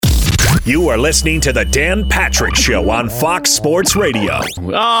You are listening to the Dan Patrick Show on Fox Sports Radio.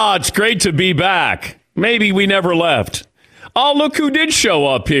 It's great to be back. Maybe we never left. Oh, look who did show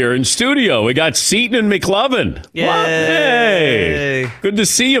up here in studio. We got Seton and McLovin. Yay. Hey, good to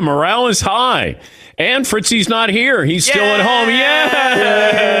see you. Morale is high. And Fritzy's not here. He's still at home.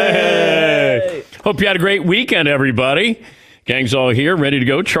 Yay! Hope you had a great weekend, everybody. Gang's all here, ready to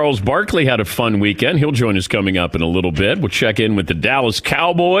go. Charles Barkley had a fun weekend. He'll join us coming up in a little bit. We'll check in with the Dallas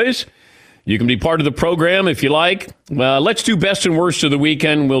Cowboys. You can be part of the program if you like. Let's do best and worst of the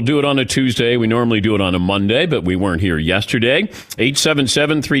weekend. We'll do it on a Tuesday. We normally do it on a Monday, but we weren't here yesterday.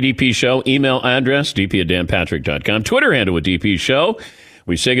 877-3DP-SHOW. Email address, dp@danpatrick.com. Twitter handle at DP Show.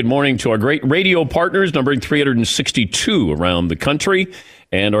 We say good morning to our great radio partners, numbering 362 around the country.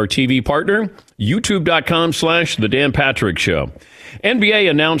 And our TV partner, youtube.com/The Dan Patrick Show. NBA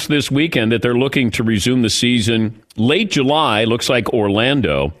announced this weekend that they're looking to resume the season late July, looks like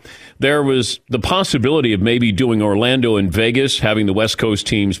Orlando. There was the possibility of maybe doing Orlando and Vegas, having the West Coast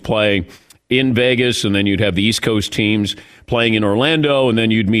teams play in Vegas, and then you'd have the East Coast teams playing in Orlando, and then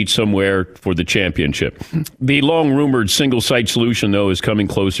you'd meet somewhere for the championship. The long-rumored single-site solution, though, is coming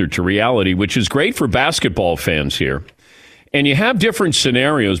closer to reality, which is great for basketball fans here. And you have different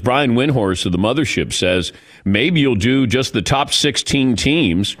scenarios. Brian Windhorst of the Mothership says maybe you'll do just the top 16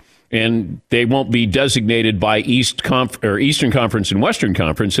 teams, and they won't be designated by Eastern Conference and Western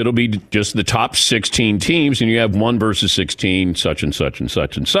Conference. It'll be just the top 16 teams, and you have 1 versus 16, such and such and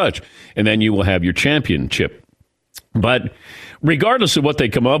such and such. And then you will have your championship. But regardless of what they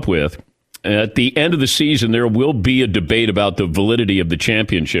come up with, at the end of the season, there will be a debate about the validity of the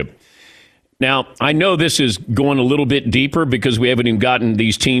championship. Now, I know this is going a little bit deeper because we haven't even gotten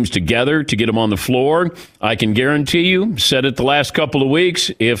these teams together to get them on the floor. I can guarantee you, said it the last couple of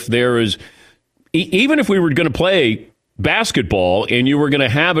weeks, if there is, even if we were going to play basketball and you were going to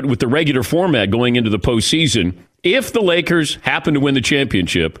have it with the regular format going into the postseason, if the Lakers happen to win the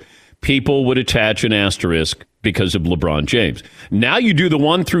championship, people would attach an asterisk because of LeBron James. Now you do the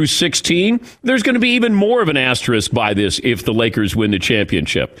 1 through 16, there's going to be even more of an asterisk by this if the Lakers win the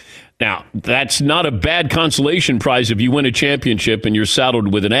championship. Now, that's not a bad consolation prize if you win a championship and you're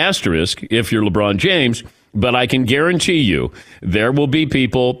saddled with an asterisk if you're LeBron James, but I can guarantee you there will be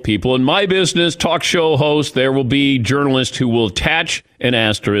people in my business, talk show hosts, there will be journalists who will attach an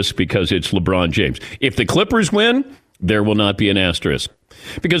asterisk because it's LeBron James. If the Clippers win, there will not be an asterisk.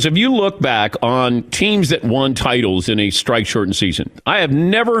 Because if you look back on teams that won titles in a strike-shortened season, I have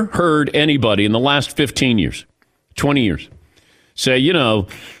never heard anybody in the last 15 years, 20 years, say,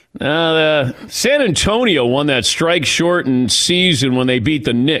 San Antonio won that strike-shortened season when they beat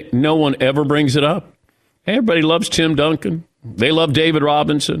the Knicks. No one ever brings it up. Everybody loves Tim Duncan. They love David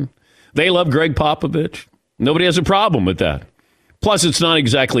Robinson. They love Greg Popovich. Nobody has a problem with that. Plus, it's not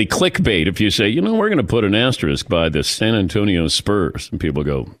exactly clickbait if you say, we're going to put an asterisk by the San Antonio Spurs. And people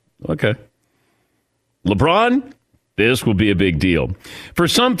go, okay. LeBron, this will be a big deal. For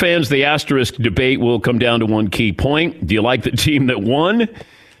some fans, the asterisk debate will come down to one key point. Do you like the team that won?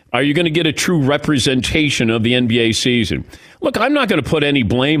 Are you going to get a true representation of the NBA season? Look, I'm not going to put any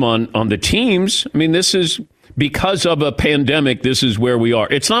blame on the teams. I mean, this is because of a pandemic, this is where we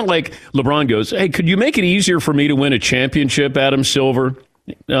are. It's not like LeBron goes, hey, could you make it easier for me to win a championship, Adam Silver?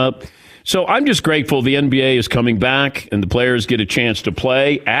 So I'm just grateful the NBA is coming back and the players get a chance to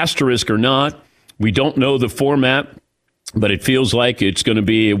play, asterisk or not. We don't know the format, but it feels like it's going to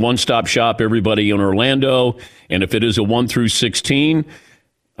be a one-stop shop, everybody in Orlando. And if it is a 1 through 16,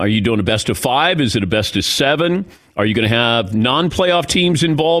 are you doing a best of 5? Is it a best of 7? Are you going to have non-playoff teams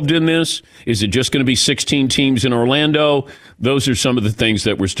involved in this? Is it just going to be 16 teams in Orlando? Those are some of the things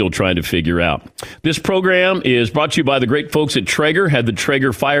that we're still trying to figure out. This program is brought to you by the great folks at Traeger. Had the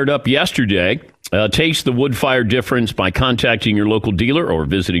Traeger fired up yesterday. Taste the wood fire difference by contacting your local dealer or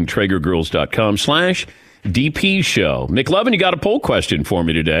visiting TraegerGrills.com/DP Show. McLovin, you got a poll question for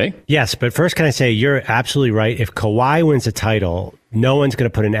me today. Yes, but first can I say you're absolutely right. If Kawhi wins a title, no one's going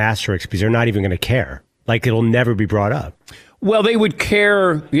to put an asterisk because they're not even going to care. Like, it'll never be brought up. Well, they would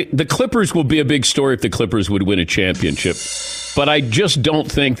care. The Clippers will be a big story if the Clippers would win a championship. But I just don't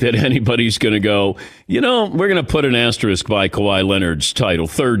think that anybody's going to go, we're going to put an asterisk by Kawhi Leonard's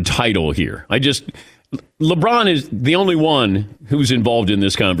third title here. LeBron is the only one who's involved in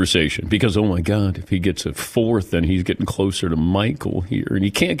this conversation because, oh, my God, if he gets a 4th, then he's getting closer to Michael here. And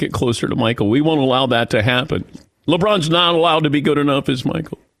he can't get closer to Michael. We won't allow that to happen. LeBron's not allowed to be good enough as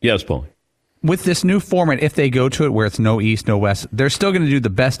Michael. Yes, Paul. With this new format, if they go to it where it's no East, no West, they're still going to do the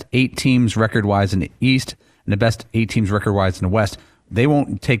best 8 teams record-wise in the East and the best 8 teams record-wise in the West. They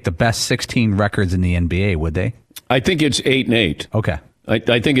won't take the best 16 records in the NBA, would they? I think it's 8 and 8. Okay.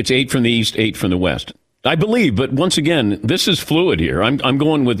 I think it's 8 from the East, 8 from the West. I believe, but once again, this is fluid here. I'm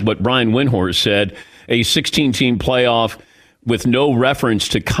going with what Brian Windhorst said. A 16-team playoff with no reference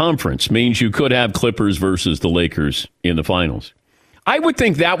to conference means you could have Clippers versus the Lakers in the finals. I would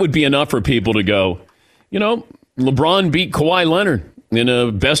think that would be enough for people to go, LeBron beat Kawhi Leonard in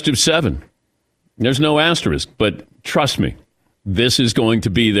a best of 7. There's no asterisk, but trust me, this is going to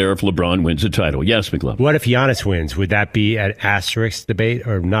be there if LeBron wins a title. Yes, McLovin. What if Giannis wins? Would that be an asterisk debate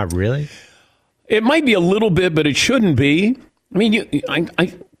or not really? It might be a little bit, but it shouldn't be. I mean,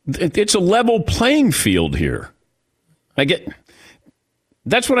 it's a level playing field here.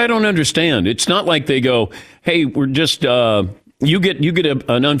 That's what I don't understand. It's not like they go, hey, we're just, you get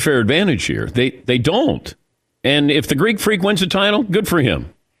an unfair advantage here. They don't. And if the Greek Freak wins a title, good for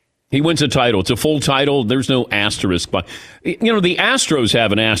him. He wins a title. It's a full title. There's no asterisk. But the Astros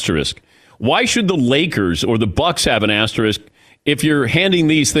have an asterisk. Why should the Lakers or the Bucks have an asterisk? If you're handing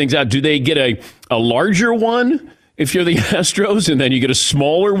these things out, do they get a larger one if you're the Astros, and then you get a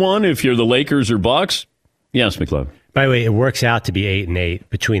smaller one if you're the Lakers or Bucks? Yes, McLeod. By the way, it works out to be 8-8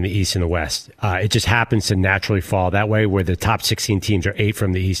 between the East and the West. It just happens to naturally fall that way, where the top 16 teams are 8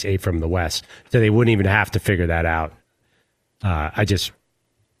 from the East, 8 from the West. So they wouldn't even have to figure that out.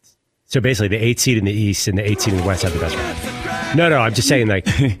 So basically, the 8 seed in the East and the 8 seed in the West have the best record. No, I'm just saying,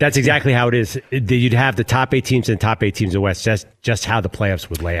 that's exactly how it is. You'd have the top 8 teams and the top 8 teams in the West. That's just how the playoffs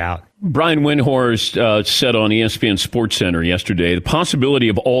would lay out. Brian Windhorst said on ESPN SportsCenter yesterday, the possibility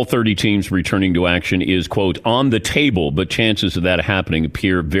of all 30 teams returning to action is, quote, on the table, but chances of that happening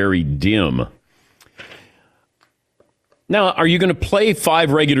appear very dim. Now, are you going to play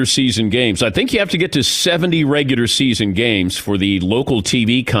 5 regular season games? I think you have to get to 70 regular season games for the local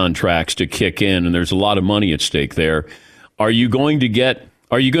TV contracts to kick in, and there's a lot of money at stake there. Are you going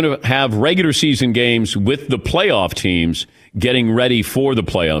to have regular season games with the playoff teams getting ready for the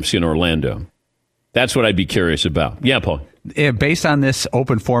playoffs in Orlando? That's what I'd be curious about. Yeah, Paul. Based on this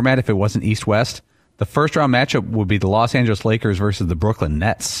open format, if it wasn't East-West, the first round matchup would be the Los Angeles Lakers versus the Brooklyn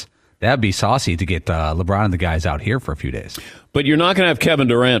Nets. That'd be saucy to get LeBron and the guys out here for a few days. But you're not going to have Kevin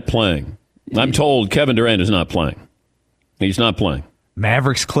Durant playing. I'm told Kevin Durant is not playing. He's not playing.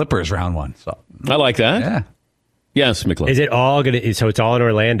 Mavericks Clippers round 1. So I like that. Yeah. Yes, McLeod. Is it all going to? So it's all in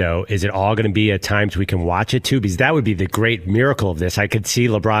Orlando. Is it all going to be at times we can watch it too? Because that would be the great miracle of this. I could see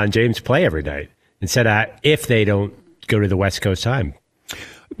LeBron James play every night instead of if they don't go to the West Coast time.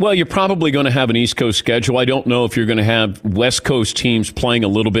 Well, you're probably going to have an East Coast schedule. I don't know if you're going to have West Coast teams playing a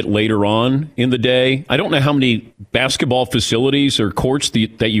little bit later on in the day. I don't know how many basketball facilities or courts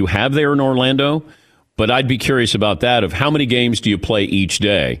that you have there in Orlando, but I'd be curious about that, of how many games do you play each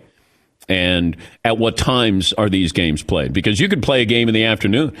day and at what times are these games played? Because you could play a game in the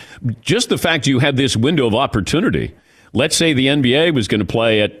afternoon. Just the fact you have this window of opportunity. Let's say the NBA was going to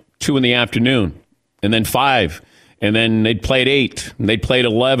play at 2 in the afternoon and then 5. And then they'd play at 8, and they'd play at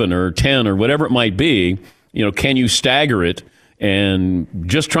 11 or 10 or whatever it might be. Can you stagger it? And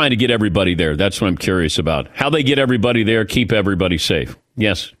just trying to get everybody there. That's what I'm curious about. How they get everybody there, keep everybody safe.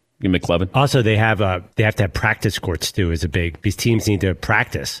 Yes, McLevin. Also, they have to have practice courts too. These teams need to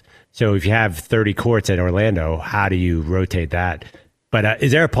practice. So if you have 30 courts at Orlando, how do you rotate that? But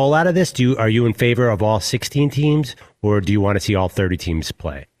is there a poll out of this? Are you in favor of all 16 teams, or do you want to see all 30 teams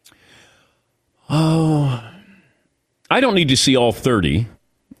play? Oh. I don't need to see all 30.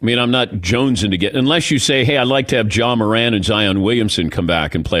 I mean, I'm not jonesing to get, unless you say, hey, I'd like to have Ja Morant and Zion Williamson come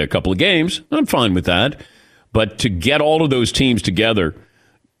back and play a couple of games. I'm fine with that. But to get all of those teams together,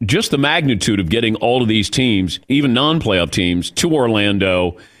 just the magnitude of getting all of these teams, even non-playoff teams, to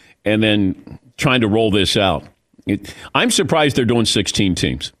Orlando and then trying to roll this out. I'm surprised they're doing 16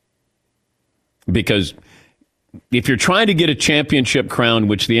 teams. Because if you're trying to get a championship crown,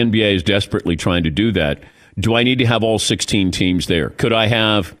 which the NBA is desperately trying to do that, do I need to have all 16 teams there? Could I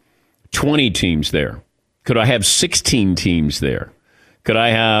have 20 teams there? Could I have 16 teams there? Could I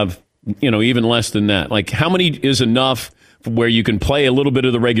have, even less than that? Like, how many is enough where you can play a little bit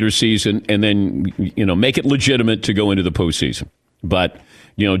of the regular season and then, make it legitimate to go into the postseason? But,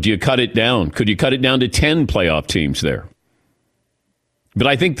 do you cut it down? Could you cut it down to 10 playoff teams there? But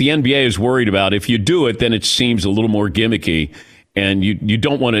I think the NBA is worried about, if you do it, then it seems a little more gimmicky. And you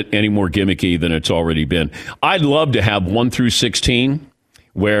don't want it any more gimmicky than it's already been. I'd love to have 1 through 16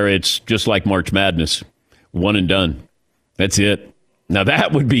 where it's just like March Madness, one and done. That's it. Now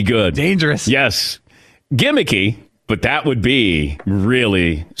that would be good. Dangerous. Yes. Gimmicky, but that would be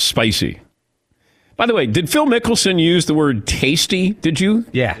really spicy. By the way, did Phil Mickelson use the word tasty? Did you?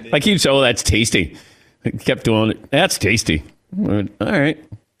 Yeah. Like he'd say, oh, that's tasty. He kept doing it. That's tasty. All right.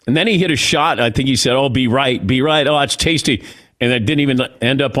 And then he hit a shot. I think he said, oh, be right. Oh, it's tasty. and that didn't even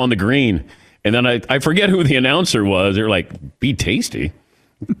end up on the green. And then I forget who the announcer was. They're like, be tasty.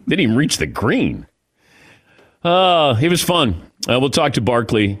 Didn't even reach the green. It was fun. We'll talk to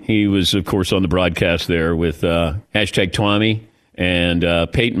Barkley. He was, of course, on the broadcast there with hashtag Tommy and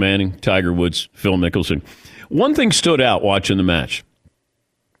Peyton Manning, Tiger Woods, Phil Mickelson. One thing stood out watching the match.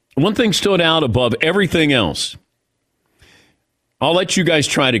 One thing stood out above everything else. I'll let you guys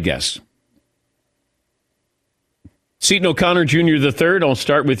try to guess. Seton O'Connor Jr. III, I'll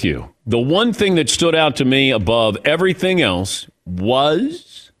start with you. The one thing that stood out to me above everything else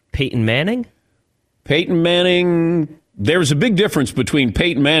was... Peyton Manning? Peyton Manning. There's a big difference between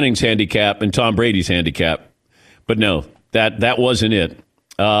Peyton Manning's handicap and Tom Brady's handicap. But no, that wasn't it.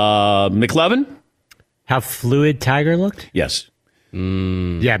 McLevin? How fluid Tiger looked? Yes.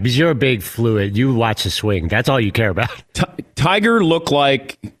 Yeah, because you're a big fluid. You watch the swing. That's all you care about. Tiger looked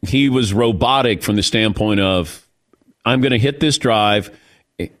like he was robotic from the standpoint of, I'm going to hit this drive.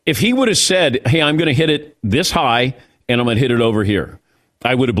 If he would have said, hey, I'm going to hit it this high and I'm going to hit it over here,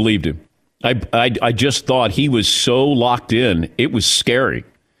 I would have believed him. I just thought he was so locked in. It was scary.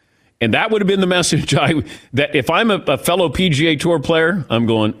 And that would have been the message that if I'm a fellow PGA Tour player, I'm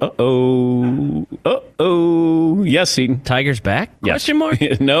going, yes, Seton. Tiger's back? Yes. Question mark?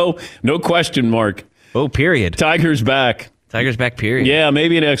 No question mark. Oh, period. Tiger's back. Tiger's back, period. Yeah,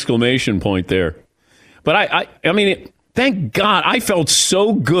 maybe an exclamation point there. But I mean, thank God I felt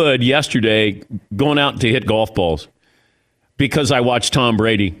so good yesterday going out to hit golf balls because I watched Tom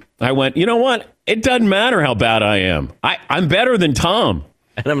Brady. I went, you know what? It doesn't matter how bad I am. I'm better than Tom.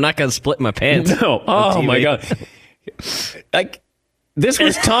 And I'm not going to split my pants. No. Oh, my God. Like, this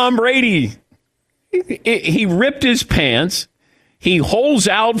was Tom Brady. He ripped his pants. He holes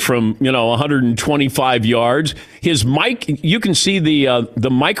out from, 125 yards. His mic, you can see the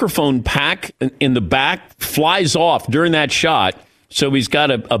microphone pack in the back flies off during that shot. So he's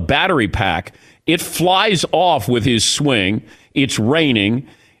got a battery pack. It flies off with his swing. It's raining.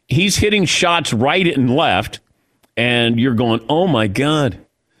 He's hitting shots right and left. And you're going, oh, my God.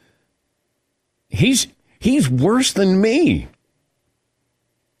 He's worse than me.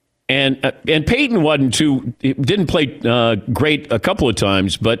 And Peyton didn't play great a couple of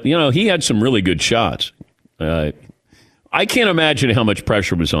times, but, he had some really good shots. I can't imagine how much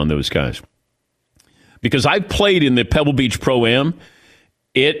pressure was on those guys. Because I played in the Pebble Beach Pro-Am.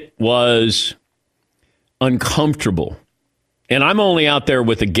 It was uncomfortable. And I'm only out there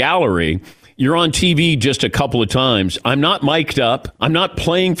with a gallery. You're on TV just a couple of times. I'm not mic'd up. I'm not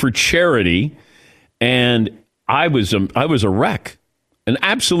playing for charity. And I was a wreck, an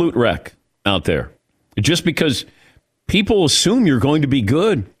absolute wreck out there. Just because people assume you're going to be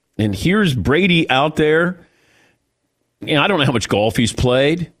good. And here's Brady out there. I don't know how much golf he's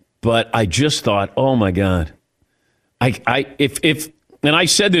played, but I just thought, oh my God. And I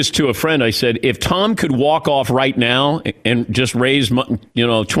said this to a friend. I said, if Tom could walk off right now and just raise,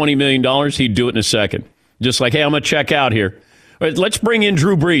 $20 million, he'd do it in a second. Just like, hey, I'm going to check out here. All right, let's bring in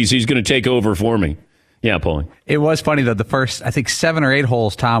Drew Brees. He's going to take over for me. Yeah, Paulie. It was funny, though. The first, I think, 7 or 8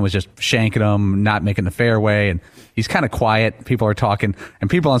 holes, Tom was just shanking them, not making the fairway, and he's kind of quiet. People are talking, and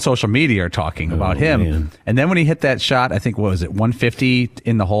people on social media are talking about him. Man. And then when he hit that shot, I think, what was it, 150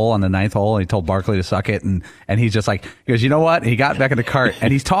 in the hole on the 9th hole, and he told Barkley to suck it, and he's just like, he goes, you know what? He got back in the cart,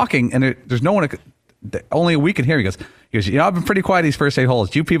 and he's talking, and there's no one, only we can hear. He goes, I've been pretty quiet these first 8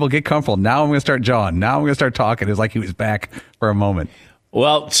 holes. You people get comfortable. Now I'm going to start jawing. Now I'm going to start talking. It's like he was back for a moment.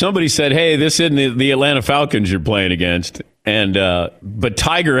 Well, somebody said, hey, this isn't the Atlanta Falcons you're playing against. And but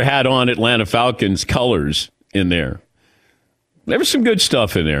Tiger had on Atlanta Falcons colors in there. There was some good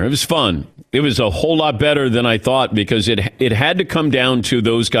stuff in there. It was fun. It was a whole lot better than I thought because it had to come down to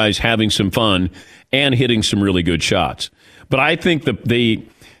those guys having some fun and hitting some really good shots. But I think the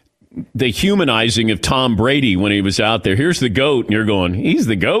humanizing of Tom Brady when he was out there, here's the GOAT, and you're going, he's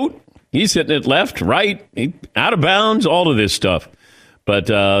the GOAT? He's hitting it left, right, out of bounds, all of this stuff. But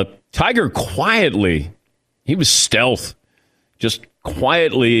Tiger quietly, he was stealth, just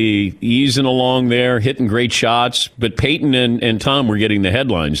quietly easing along there, hitting great shots. But Peyton and Tom were getting the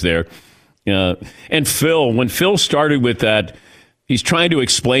headlines there. And Phil, when Phil started with that, he's trying to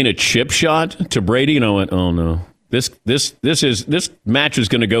explain a chip shot to Brady, and I went, oh no, this match is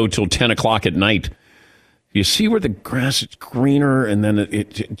going to go till 10 o'clock at night. You see where the grass is greener, and then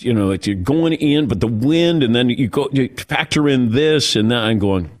you're going in, but the wind, and then you factor in this, and then I'm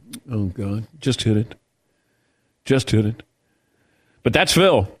going, oh God, just hit it. But that's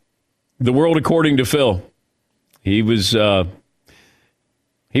Phil. The world according to Phil. He was able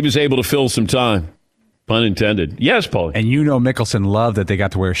to fill some time. Pun intended. Yes, Paul. And Mickelson loved that they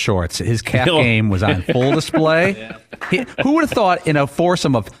got to wear shorts. His calf game was on full display. Who would have thought in a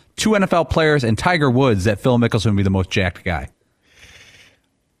foursome of two NFL players and Tiger Woods that Phil Mickelson would be the most jacked guy? At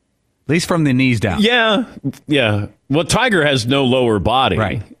least from the knees down. Yeah. Well, Tiger has no lower body.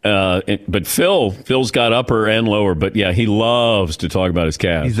 Right. But Phil's got upper and lower. But, yeah, he loves to talk about his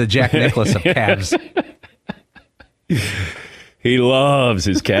calves. He's the Jack Nicklaus of calves. He loves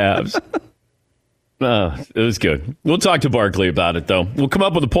his calves. It was good. We'll talk to Barkley about it, though. We'll come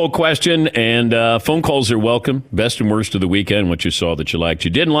up with a poll question, and phone calls are welcome. Best and worst of the weekend, what you saw that you liked, you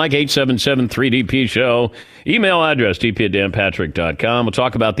didn't like, 877-3DP-SHOW. Email address, dp@danpatrick.com. We'll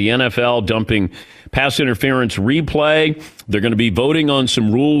talk about the NFL dumping pass interference replay. They're going to be voting on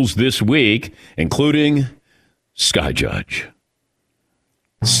some rules this week, including Sky Judge.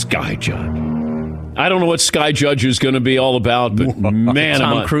 Sky Judge. I don't know what Sky Judge is going to be all about, but man,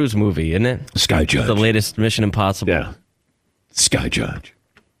 Tom Cruise movie, isn't it? Sky Judge. The latest Mission Impossible. Yeah. Sky Judge.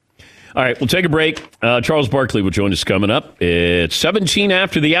 All right, we'll take a break. Charles Barkley will join us coming up. It's 17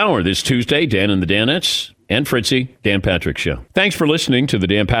 after the hour this Tuesday. Dan and the Danettes and Fritzy, Dan Patrick Show. Thanks for listening to the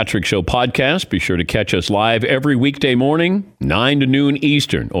Dan Patrick Show podcast. Be sure to catch us live every weekday morning, 9 to noon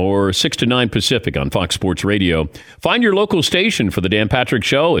Eastern or 6 to 9 Pacific on Fox Sports Radio. Find your local station for the Dan Patrick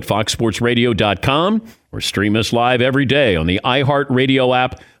Show at foxsportsradio.com or stream us live every day on the iHeartRadio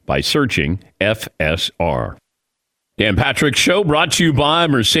app by searching FSR. Dan Patrick Show brought to you by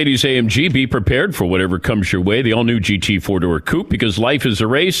Mercedes-AMG. Be prepared for whatever comes your way. The all-new GT four-door coupe, because life is a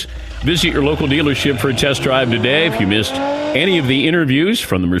race. Visit your local dealership for a test drive today. If you missed any of the interviews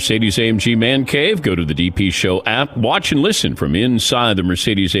from the Mercedes-AMG Man Cave, go to the DP Show app. Watch and listen from inside the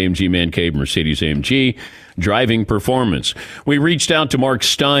Mercedes-AMG Man Cave, Mercedes-AMG driving performance. We reached out to Mark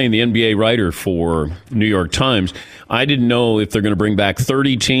Stein, the NBA writer for New York Times. I didn't know if they're going to bring back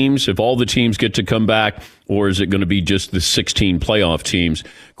 30 teams, if all the teams get to come back, or is it going to be just the 16 playoff teams?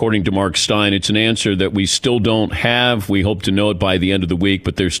 According to Mark Stein, it's an answer that we still don't have. We hope to know it by the end of the week,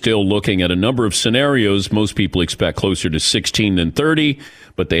 but they're still looking at a number of scenarios. Most people expect closer to 16 than 30,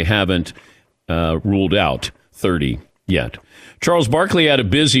 but they haven't ruled out 30 yet. Charles Barkley had a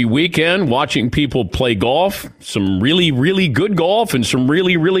busy weekend watching people play golf, some really, really good golf and some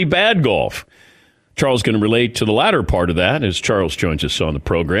really, really bad golf. Charles is going to relate to the latter part of that as Charles joins us on the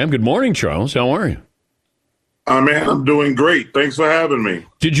program. Good morning, Charles. How are you? Man, I'm doing great. Thanks for having me.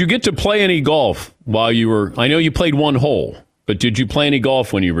 Did you get to play any golf while you were, I know you played one hole, but did you play any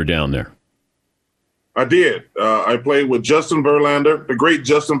golf when you were down there? I did. I played with Justin Verlander, the great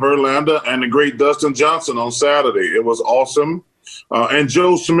Justin Verlander, and the great Dustin Johnson on Saturday. It was awesome. And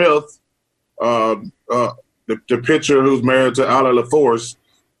Joe Smith, the pitcher who's married to Allie LaForce,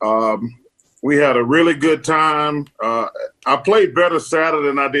 we had a really good time. I played better Saturday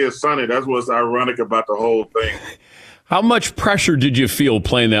than I did Sunday. That's what's ironic about the whole thing. How much pressure did you feel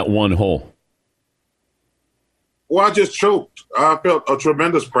playing that one hole? Well, I just choked. I felt a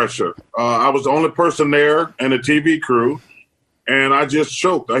tremendous pressure. I was the only person there and the TV crew, and I just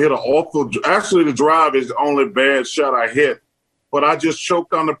choked. I hit an awful – actually, the drive is the only bad shot I hit, but I just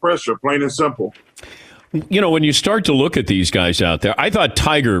choked on the pressure, plain and simple. You know, when you start to look at these guys out there, I thought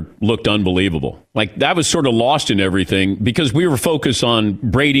Tiger looked unbelievable. Like, that was sort of lost in everything because we were focused on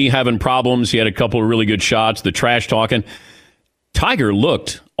Brady having problems. He had a couple of really good shots, the trash talking. Tiger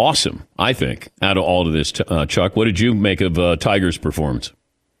looked awesome, I think, out of all of this. Chuck, what did you make of Tiger's performance?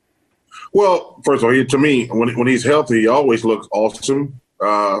 Well, first of all, to me, when he's healthy, he always looks awesome.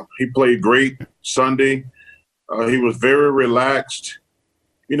 He played great Sunday. He was very relaxed.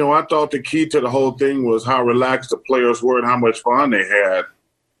 You know, I thought the key to the whole thing was how relaxed the players were and how much fun they had.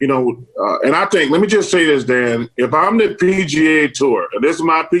 You know, and I think, let me just say this, Dan, if I'm the PGA Tour, and this is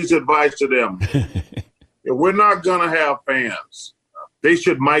my piece of advice to them, if we're not going to have fans, they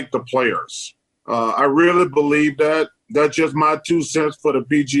should mic the players. I really believe that. That's just my 2 cents for the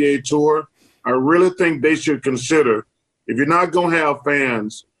PGA Tour. I really think they should consider, if you're not going to have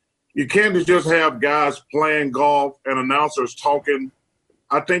fans, you can't just have guys playing golf and announcers talking.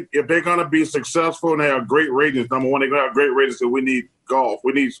 I think if they're going to be successful and have great ratings, number one, they're going to have great ratings because we need golf.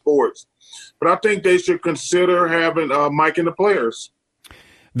 We need sports. But I think they should consider having miking the players.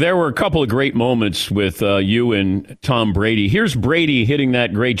 There were a couple of great moments with you and Tom Brady. Here's Brady hitting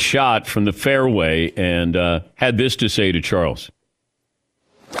that great shot from the fairway and had this to say to Charles.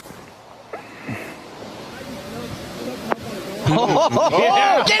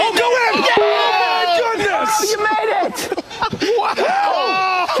 Yeah. Get in go in! Yeah! Oh, my goodness! Oh, you made it!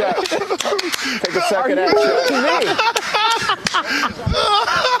 Wow! Check. Take a second at Chuck.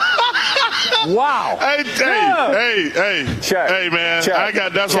 Wow. Hey, Chuck, hey, man. Chuck,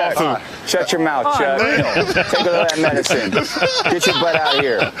 That's Chuck, awesome. Shut your mouth, Chuck. Take a little of that medicine. Get your butt out of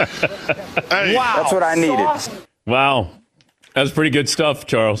here. Hey, Wow. That's what I needed. Wow. That's pretty good stuff,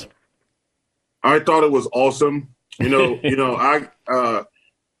 Charles. I thought it was awesome. I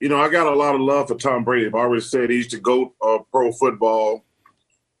got a lot of love for Tom Brady. I've already said he's the GOAT of pro football.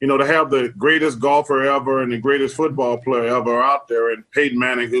 To have the greatest golfer ever and the greatest football player ever out there, and Peyton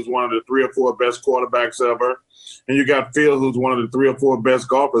Manning, who's one of the 3 or 4 best quarterbacks ever, and you got Phil, who's one of the 3 or 4 best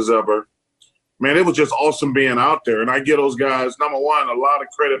golfers ever. Man, it was just awesome being out there. And I give those guys, number one, a lot of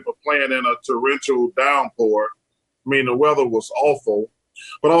credit for playing in a torrential downpour. I mean, the weather was awful.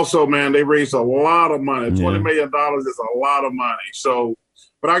 But also, man, they raised a lot of money. $20 million is a lot of money. So,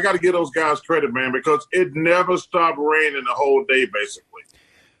 but I got to give those guys credit, man, because it never stopped raining the whole day, basically.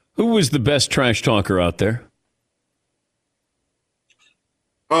 Who was the best trash talker out there?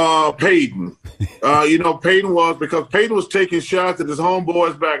 Peyton. Peyton was taking shots at his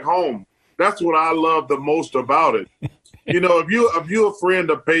homeboys back home. That's what I love the most about it. If you're a friend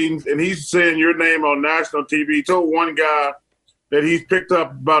of Peyton's and he's saying your name on national TV, he told one guy that he's picked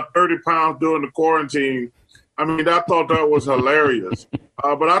up about 30 pounds during the quarantine. I mean, I thought that was hilarious.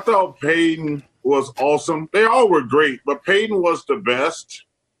 But I thought Peyton was awesome. They all were great, but Peyton was the best.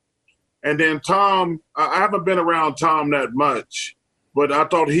 And then Tom, I haven't been around Tom that much, but I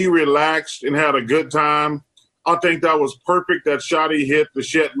thought he relaxed and had a good time. I think that was perfect, that shot he hit to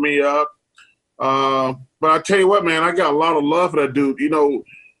shut me up. But I tell you what, man, I got a lot of love for that dude.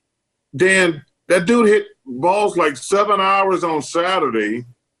 Dan, that dude hit balls like 7 hours on Saturday.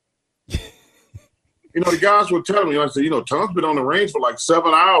 The guys were telling me, I said, Tom's been on the range for like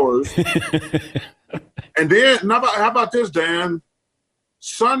 7 hours. And then, how about this, Dan?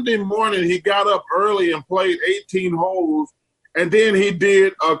 Sunday morning, he got up early and played 18 holes, and then he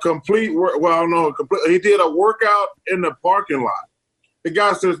did a he did a workout in the parking lot. The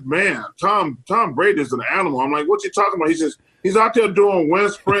guy says, man, Tom Brady is an animal. I'm like, what you talking about? He says, he's out there doing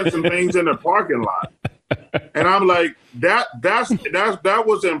wind sprints and things in the parking lot. And I'm like, that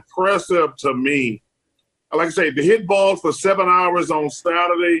was impressive to me. Like I say, to hit balls for 7 hours on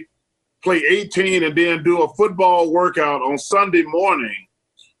Saturday, play 18, and then do a football workout on Sunday morning.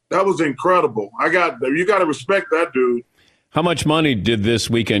 That was incredible. You got to respect that dude. How much money did this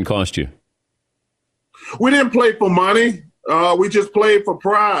weekend cost you? We didn't play for money. We just played for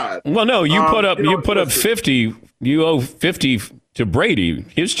pride. Well, no, you put up 50. You owe 50 to Brady,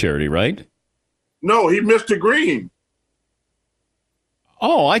 his charity, right? No, he missed the green.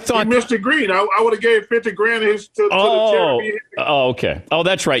 Oh, I thought he missed the green. I would have gave 50 grand to the charity. Oh, okay. Oh,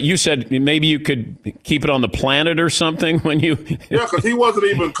 that's right. You said maybe you could keep it on the planet or something when you. Yeah, because he wasn't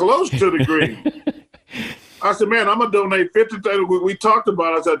even close to the green. I said, man, I'm gonna donate 50. We talked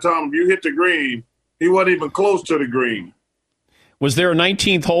about it. I said, Tom, if you hit the green, he wasn't even close to the green. Was there a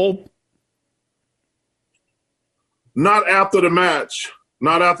 19th hole? Not after the match.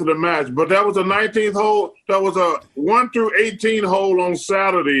 But that was a 19th hole. That was a 1 through 18 hole on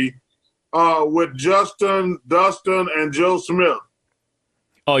Saturday with Justin, Dustin, and Joe Smith.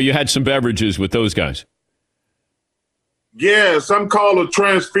 Oh, you had some beverages with those guys. Yeah, some call it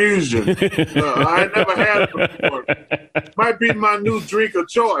transfusion. I never had it before. Might be my new drink of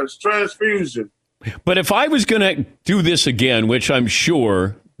choice, transfusion. But if I was going to do this again, which I'm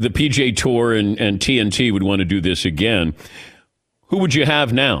sure the PGA Tour and TNT would want to do this again, who would you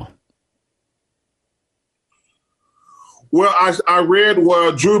have now? Well, I read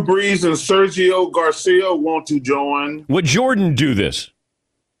where Drew Brees and Sergio Garcia want to join. Would Jordan do this?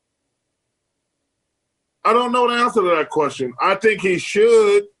 I don't know the answer to that question. I think he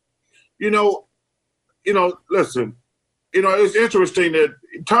should. Listen, it's interesting that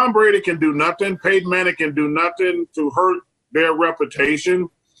Tom Brady can do nothing. Peyton Manning can do nothing to hurt their reputation.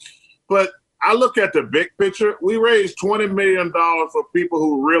 But I look at the big picture. We raised $20 million for people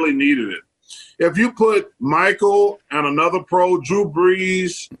who really needed it. If you put Michael and another pro, Drew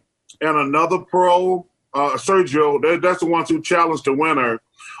Brees and another pro, Sergio, that's the ones who challenged the winner.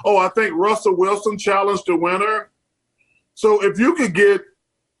 Oh, I think Russell Wilson challenged the winner. So if you could get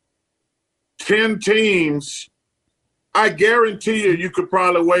 10 teams, I guarantee you could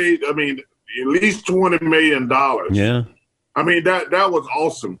probably wait, at least $20 million. Yeah. That was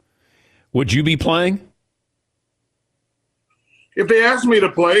awesome. Would you be playing? If they ask me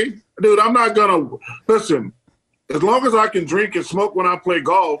to play, dude, I'm not going to – listen, as long as I can drink and smoke when I play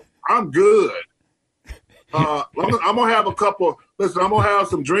golf, I'm good. I'm going to have a couple – listen, I'm going to have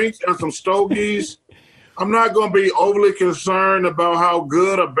some drinks and some stogies. I'm not going to be overly concerned about how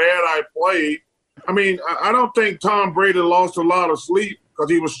good or bad I played. I don't think Tom Brady lost a lot of sleep because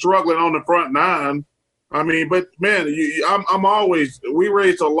he was struggling on the front nine. I mean, but man, we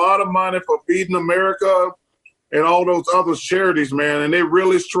raised a lot of money for Feeding America and all those other charities, man, and they're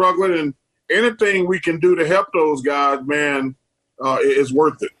really struggling. And anything we can do to help those guys, man, is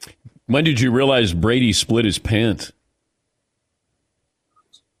worth it. When did you realize Brady split his pants?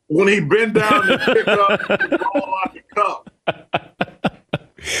 When he bent down to pick up the ball out the cup.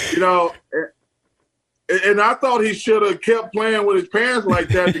 You know, and I thought he should have kept playing with his pants like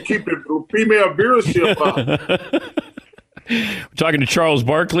that to keep the female viewership up. We're talking to Charles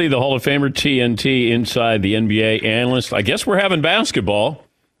Barkley, the Hall of Famer, TNT Inside the NBA analyst. I guess we're having basketball.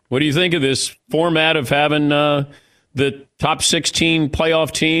 What do you think of this format of having the top 16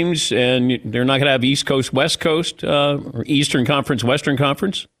 playoff teams, and they're not going to have East Coast, West Coast, or Eastern Conference, Western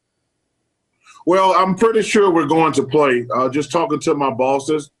Conference? Well, I'm pretty sure we're going to play. Just talking to my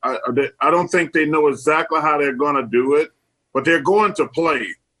bosses, I don't think they know exactly how they're going to do it, but they're going to play.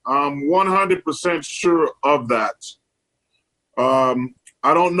 I'm 100% sure of that.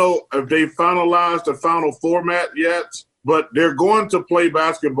 I don't know if they finalized the final format yet, but they're going to play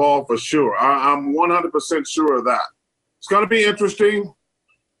basketball for sure. I'm 100% sure of that. It's going to be interesting.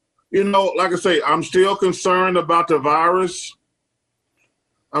 You know, like I say, I'm still concerned about the virus.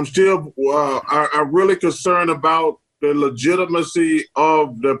 I'm still I'm really concerned about the legitimacy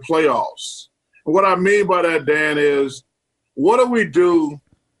of the playoffs. And what I mean by that, Dan, is what do we do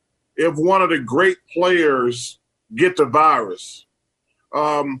if one of the great players get the virus?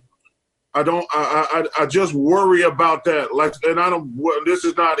 I just worry about that. Like, and this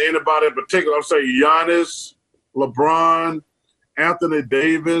is not anybody in particular. I'm saying Giannis, LeBron, Anthony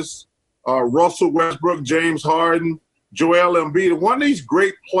Davis, Russell Westbrook, James Harden, Joel Embiid. One of these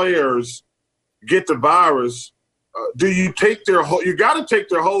great players get the virus. Do you take you got to take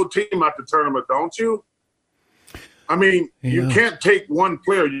their whole team out the tournament, don't you? I mean, You can't take one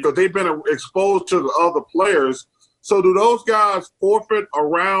player because they've been exposed to the other players. So do those guys forfeit a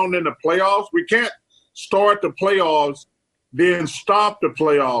round in the playoffs? We can't start the playoffs, then stop the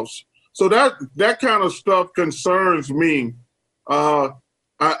playoffs. So that kind of stuff concerns me. I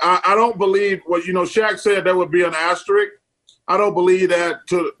don't believe Shaq said there would be an asterisk. I don't believe that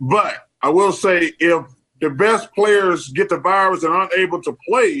but I will say if the best players get the virus and aren't able to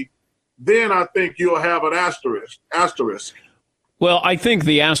play, then I think you'll have an asterisk. Well, I think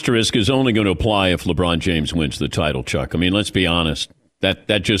the asterisk is only going to apply if LeBron James wins the title, Chuck. I mean, let's be honest.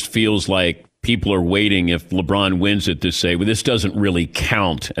 That just feels like people are waiting if LeBron wins it to say, well, this doesn't really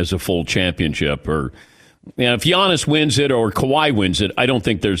count as a full championship. Or if Giannis wins it or Kawhi wins it, I don't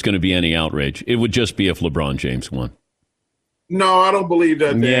think there's going to be any outrage. It would just be if LeBron James won. No, I don't believe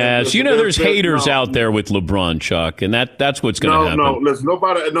that. Dan. Yes, there's haters out there with LeBron, Chuck, and that's what's going to happen. No, listen,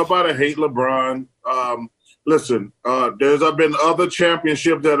 nobody hate LeBron. Listen, there's been other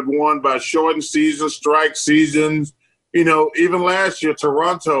championships that have won won by shortened seasons, strike seasons. Even last year,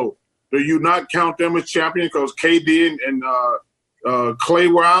 Toronto. Do you not count them as champions because KD and Clay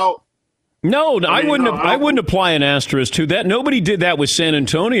were out? No, I wouldn't apply an asterisk to that. Nobody did that with San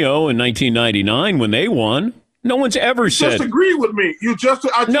Antonio in 1999 when they won. No one's ever said. Just agree with me.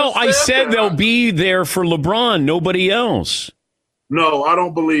 I said they'll be there for LeBron. Nobody else. No, I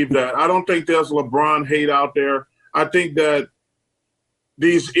don't believe that. I don't think there's LeBron hate out there. I think that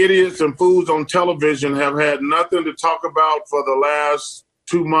these idiots and fools on television have had nothing to talk about for the last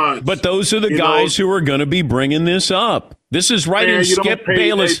 2 months. But those are the guys who are going to be bringing this up. This is right in Skip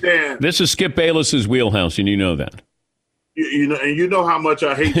Bayless. This is Skip Bayless's wheelhouse, and you know that. You know how much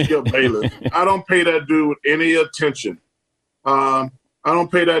I hate Skip Bayless. I don't pay that dude any attention.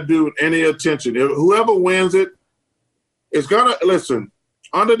 Whoever wins it, it's gonna listen.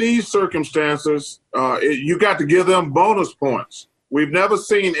 Under these circumstances, you got to give them bonus points. We've never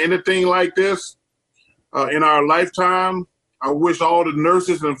seen anything like this in our lifetime. I wish all the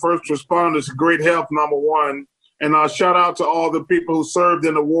nurses and first responders great health, number one. And shout out to all the people who served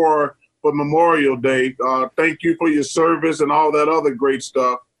in the war for Memorial Day. Thank you for your service and all that other great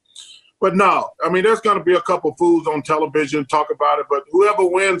stuff. But no, I mean, there's going to be a couple fools on television talk about it, but whoever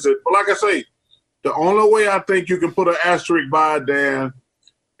wins it. But like I say, the only way I think you can put an asterisk by it, Dan,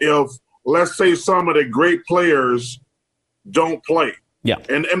 if let's say some of the great players don't play. Yeah.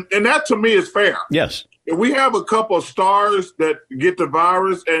 And that to me is fair. Yes. If we have a couple of stars that get the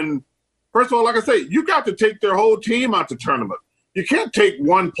virus, and first of all, like I say, you got to take their whole team out the tournament. You can't take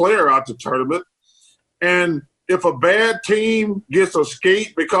one player out the tournament. And if a bad team gets a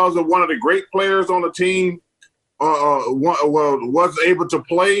skate because of one of the great players on the team was able to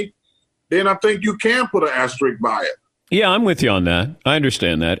play, then I think you can put an asterisk by it. Yeah, I'm with you on that. I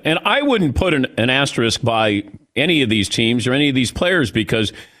understand that. And I wouldn't put an asterisk by any of these teams or any of these players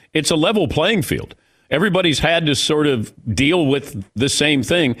because it's a level playing field. Everybody's had to sort of deal with the same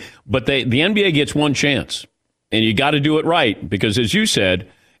thing, but the NBA gets one chance, and you got to do it right because, as you said,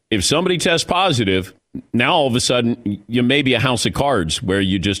 if somebody tests positive, now all of a sudden you may be a house of cards where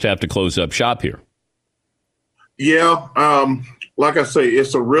you just have to close up shop here. Yeah, like I say,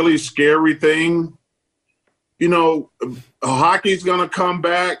 it's a really scary thing. You know, hockey's going to come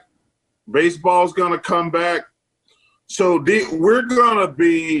back. Baseball's going to come back. So we're going to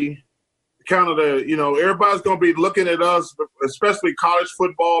be kind of everybody's going to be looking at us, especially college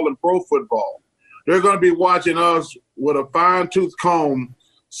football and pro football. They're going to be watching us with a fine-tooth comb,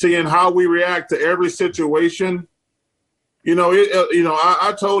 seeing how we react to every situation.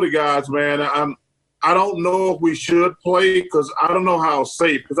 I told the guys, man, I don't know if we should play because I don't know how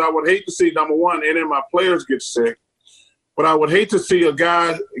safe. Because I would hate to see, number one, any of my players get sick. But I would hate to see a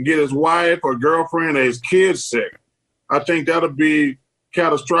guy get his wife or girlfriend or his kids sick. I think that would be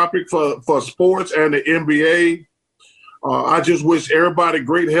catastrophic for sports and the NBA. I just wish everybody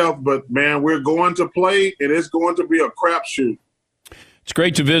great health. But, man, we're going to play, and it's going to be a crapshoot. It's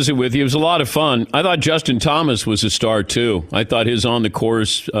great to visit with you. It was a lot of fun. I thought Justin Thomas was a star, too. I thought his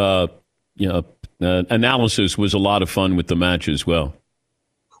on-the-course analysis was a lot of fun with the match as well.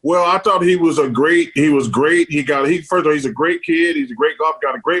 Well, I thought he was great. First of all, he's a great kid. He's a great golfer,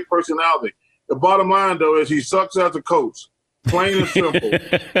 got a great personality. The bottom line, though, is he sucks as a coach. Plain and simple.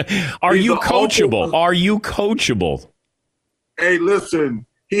 Are you coachable? Are you coachable? Hey, listen,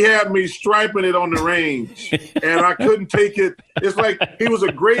 he had me striping it on the range, and I couldn't take it. It's like he was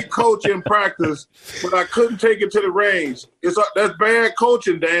a great coach in practice, but I couldn't take it to the range. That's bad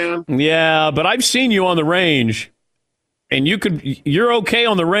coaching, Dan. Yeah, but I've seen you on the range, and you're okay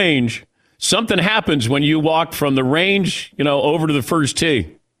on the range. Something happens when you walk from the range, over to the first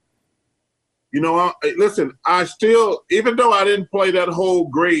tee. Listen, I still, even though I didn't play that hole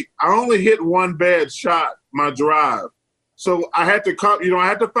great, I only hit one bad shot, my drive. So I had to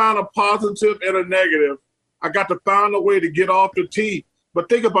find a positive and a negative. I got to find a way to get off the tee. But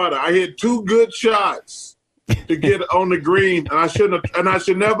think about it. I hit two good shots to get on the green, and I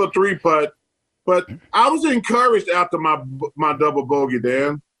should never three-putt. But I was encouraged after my double bogey,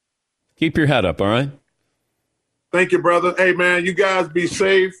 Dan. Keep your head up, all right? Thank you, brother. Hey, man, you guys be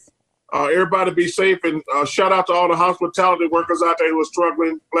safe. Everybody be safe, and shout out to all the hospitality workers out there who are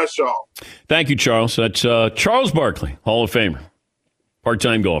struggling. Bless y'all. Thank you, Charles. That's Charles Barkley, Hall of Famer,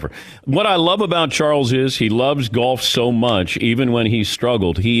 part-time golfer. What I love about Charles is he loves golf so much, even when he's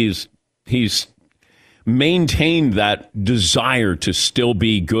struggled. He's maintained that desire to still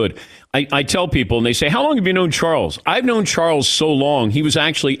be good. I tell people, and they say, how long have you known Charles? I've known Charles so long, he was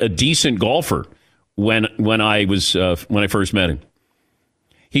actually a decent golfer when I first met him.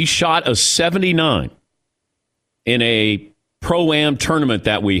 He shot a 79 in a Pro-Am tournament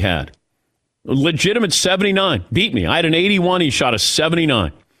that we had. A legitimate 79. Beat me. I had an 81. He shot a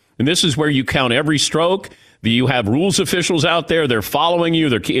 79. And this is where you count every stroke. You have rules officials out there. They're following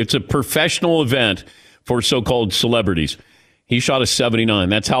you. It's a professional event for so-called celebrities. He shot a 79.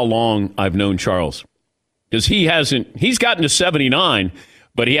 That's how long I've known Charles. Because he's gotten to 79,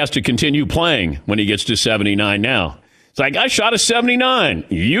 but he has to continue playing when he gets to 79 now. It's like, I shot a 79.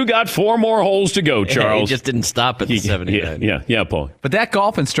 You got 4 more holes to go, Charles. He just didn't stop at the 79. Yeah, Paul. But that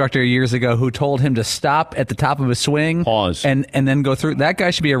golf instructor years ago who told him to stop at the top of his swing, pause, and then go through, that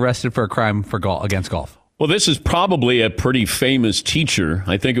guy should be arrested for a crime against golf. Well, this is probably a pretty famous teacher.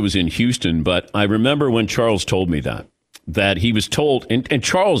 I think it was in Houston, but I remember when Charles told me that he was told, and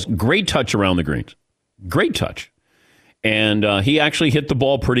Charles, great touch around the greens. Great touch. And he actually hit the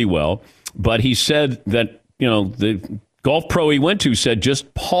ball pretty well, but he said that, the golf pro he went to said,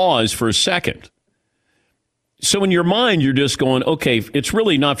 just pause for a second. So in your mind, you're just going, okay, it's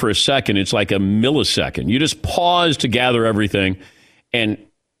really not for a second. It's like a millisecond. You just pause to gather everything. And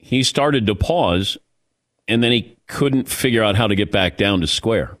he started to pause, and then he couldn't figure out how to get back down to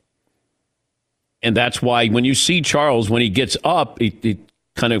square. And that's why when you see Charles, when he gets up, it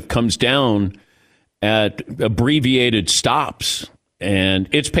kind of comes down at abbreviated stops. And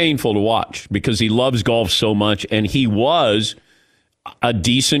it's painful to watch because he loves golf so much, and he was a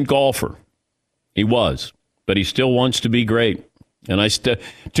decent golfer. He was, but he still wants to be great. And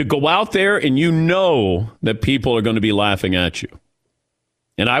to go out there and that people are going to be laughing at you.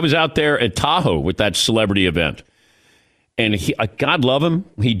 And I was out there at Tahoe with that celebrity event, and God love him,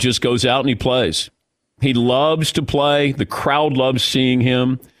 he just goes out and he plays. He loves to play. The crowd loves seeing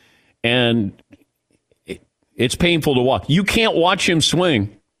him, and it's painful to watch. You can't watch him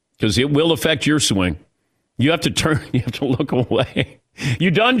swing because it will affect your swing. You have to turn. You have to look away. You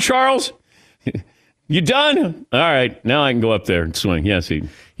done, Charles? You done? All right. Now I can go up there and swing. Yes, he.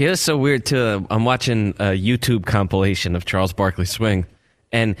 Yeah, it's so weird, too. I'm watching a YouTube compilation of Charles Barkley swing.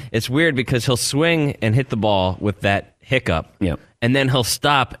 And it's weird because he'll swing and hit the ball with that hiccup. Yeah. And then he'll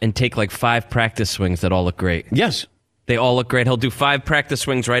stop and take like 5 practice swings that all look great. Yes. They all look great. He'll do 5 practice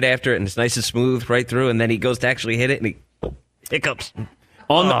swings right after it, and it's nice and smooth right through. And then he goes to actually hit it, and he hiccups.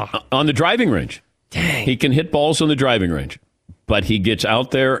 On the driving range. Dang. He can hit balls on the driving range. But he gets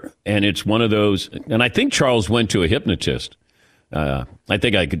out there, and it's one of those. And I think Charles went to a hypnotist. I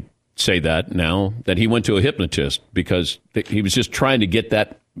think I could say that now, that he went to a hypnotist because he was just trying to get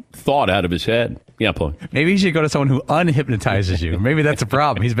that thought out of his head. Yeah, Paul. Maybe you should go to someone who unhypnotizes you. Maybe that's a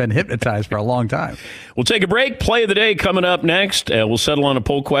problem. He's been hypnotized for a long time. We'll take a break. Play of the day coming up next. We'll settle on a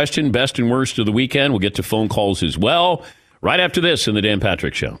poll question, best and worst of the weekend. We'll get to phone calls as well. Right after this in the Dan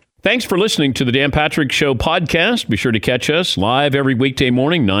Patrick Show. Thanks for listening to the Dan Patrick Show podcast. Be sure to catch us live every weekday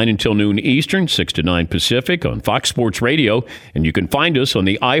morning, 9 until noon Eastern, 6 to 9 Pacific on Fox Sports Radio. And you can find us on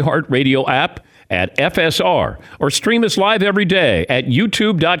the iHeartRadio app at FSR or stream us live every day at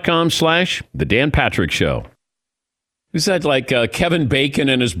youtube.com/The Dan Patrick Show. Is that like Kevin Bacon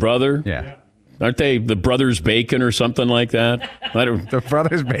and his brother? Yeah. Aren't they the Brothers Bacon or something like that? The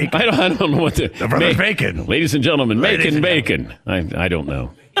Brothers Bacon. I don't know what the Brothers Bacon. Ladies and gentlemen, Bacon. I don't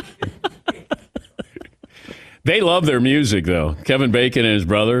know. They love their music, though. Kevin Bacon and his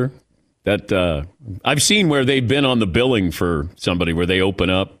brother. That I've seen where they've been on the billing for somebody where they open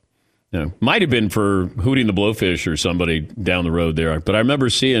up. Might have been for Hootie and the Blowfish or somebody down the road there. But I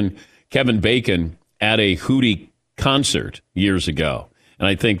remember seeing Kevin Bacon at a Hootie concert years ago. And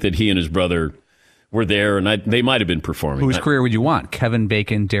I think that he and his brother were there, and they might have been performing. Whose career would you want? Kevin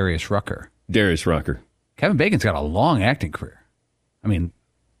Bacon, Darius Rucker. Darius Rucker. Kevin Bacon's got a long acting career. I mean,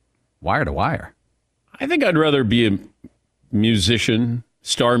 wire to wire. I think I'd rather be a musician,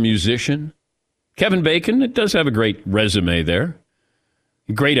 star musician. Kevin Bacon, it does have a great resume there.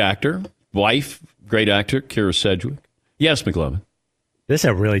 Great actor. Wife, great actor, Kira Sedgwick. Yes, McLovin. This is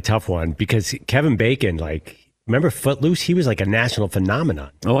a really tough one because Kevin Bacon, remember Footloose? He was like a national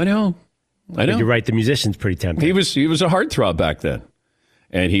phenomenon. Oh, I know. But you're right. The musician's pretty tempting. He was a heartthrob back then.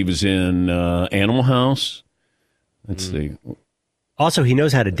 And he was in Animal House. Let's see. Also, he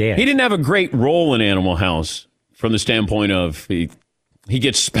knows how to dance. He didn't have a great role in Animal House from the standpoint of he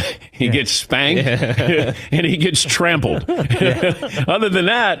gets spanked and he gets trampled. Other than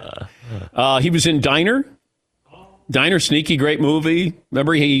that, he was in Diner. Diner, sneaky, great movie.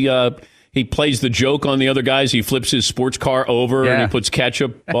 Remember he plays the joke on the other guys. He flips his sports car over and he puts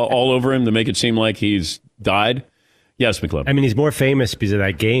ketchup all over him to make it seem like he's died. Yes, McClellan. I mean, he's more famous because of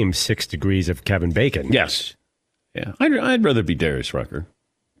that game, 6 Degrees of Kevin Bacon. Yes. Yeah, I'd rather be Darius Rucker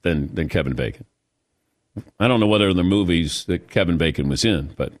than Kevin Bacon. I don't know what other movies that Kevin Bacon was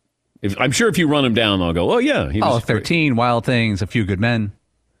in, but I'm sure if you run him down, I'll go, oh, yeah. He was 13, Wild Things, A Few Good Men.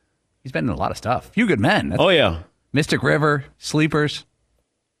 He's been in a lot of stuff. Few Good Men. Yeah. Mystic River, Sleepers.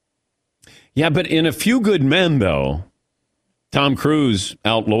 Yeah, but in A Few Good Men, though, Tom Cruise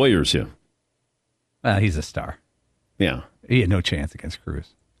out-lawyers him. He's a star. Yeah. He had no chance against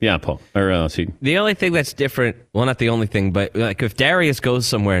Cruise. Yeah, Paul. The only thing that's different, well, not the only thing, but like if Darius goes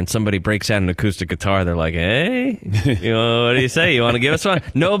somewhere and somebody breaks out an acoustic guitar, they're like, hey, what do you say? You want to give us one?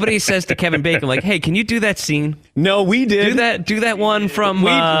 Nobody says to Kevin Bacon, like, hey, can you do that scene? No, we did. Do that one from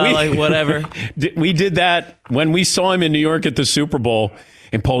like whatever. We did that when we saw him in New York at the Super Bowl.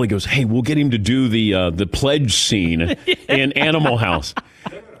 And Paulie goes, hey, we'll get him to do the pledge scene in Animal House.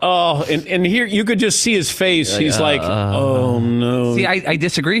 Oh, and here you could just see his face. He's like, oh, no. See, I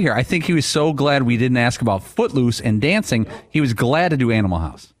disagree here. I think he was so glad we didn't ask about Footloose and dancing. He was glad to do Animal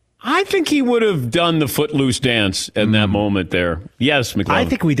House. I think he would have done the Footloose dance in that moment there. Yes, McLeod. I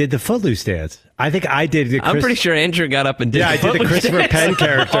think we did the Footloose dance. I think I did. I'm pretty sure Andrew got up and did. Yeah, I did the Christopher Penn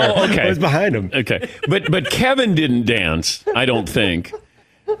character. Oh, okay. I was behind him. Okay, but Kevin didn't dance. I don't think.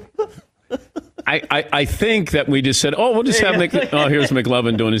 I think that we just said, oh, we'll just have here's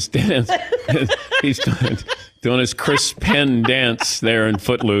McLovin doing his dance. He's doing his Chris Penn dance there in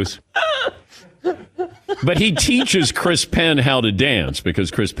Footloose. But he teaches Chris Penn how to dance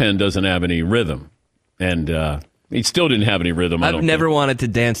because Chris Penn doesn't have any rhythm. And he still didn't have any rhythm. I've never wanted to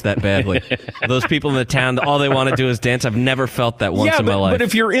dance that badly. Those people in the town, all they want to do is dance. I've never felt that once in my life. But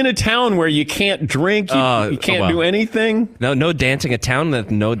if you're in a town where you can't drink, you can't do anything. No dancing. A town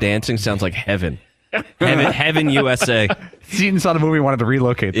that no dancing sounds like heaven. Heaven, USA. Seton saw the movie, wanted to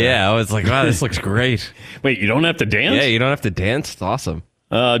relocate there. Yeah, I was like, wow, this looks great. Wait, you don't have to dance? Yeah, you don't have to dance. It's awesome.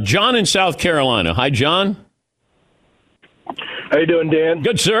 John in South Carolina. Hi, John. How you doing, Dan?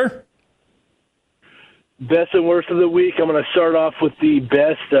 Good, sir. Best and worst of the week. I'm going to start off with the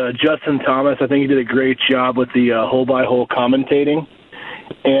best. Justin Thomas. I think he did a great job with the hole-by-hole commentating.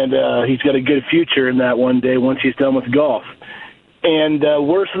 And he's got a good future in that one day once he's done with golf. And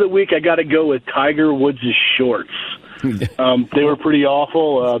worst of the week, I got to go with Tiger Woods' shorts. They were pretty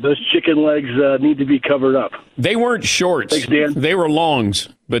awful. Those chicken legs need to be covered up. They weren't shorts. Thanks, Dan. They were longs.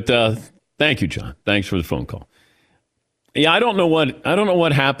 But thank you, John. Thanks for the phone call. Yeah, I don't know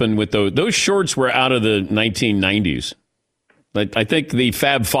what happened with those. Those shorts were out of the 1990s. I think the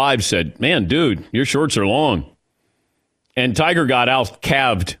Fab Five said, "Man, dude, your shorts are long." And Tiger got out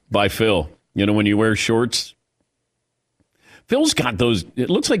calved by Phil. You know, when you wear shorts. Phil's got those. It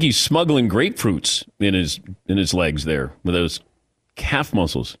looks like he's smuggling grapefruits in his legs there with those calf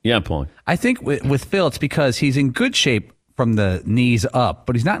muscles. Yeah, Paul. I think with Phil, it's because he's in good shape from the knees up,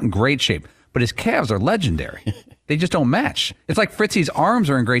 but he's not in great shape. But his calves are legendary. They just don't match. It's like Fritzy's arms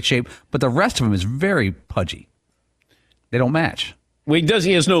are in great shape, but the rest of him is very pudgy. They don't match. Well,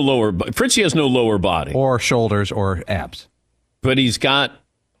 he has no lower. Fritzy has no lower body or shoulders or abs, but he's got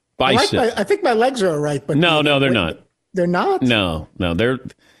biceps. I think my legs are all right, but no, they're not. They're not. No, they're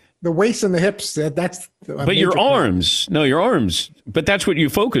the waist and the hips. That's. But your arms, your arms. But that's what you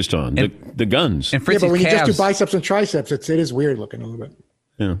focused on, the guns. And but when calves, you just do biceps and triceps, it is weird looking a little bit.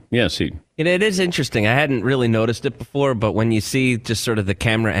 Yeah. Yes, it is interesting. I hadn't really noticed it before, but when you see just sort of the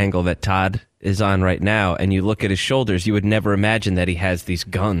camera angle that Todd is on right now, and you look at his shoulders, you would never imagine that he has these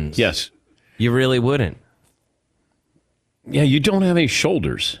guns. Yes. You really wouldn't. Yeah, you don't have any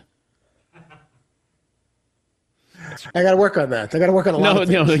shoulders. I got to work on that. I got to work on a lot of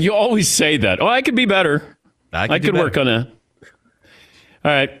things. No, you always say that. Oh, I could be better. I could work on that.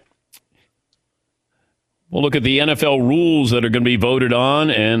 All right. We'll look at the NFL rules that are going to be voted on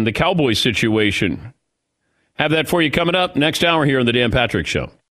and the Cowboys situation. Have that for you coming up next hour here on the Dan Patrick Show.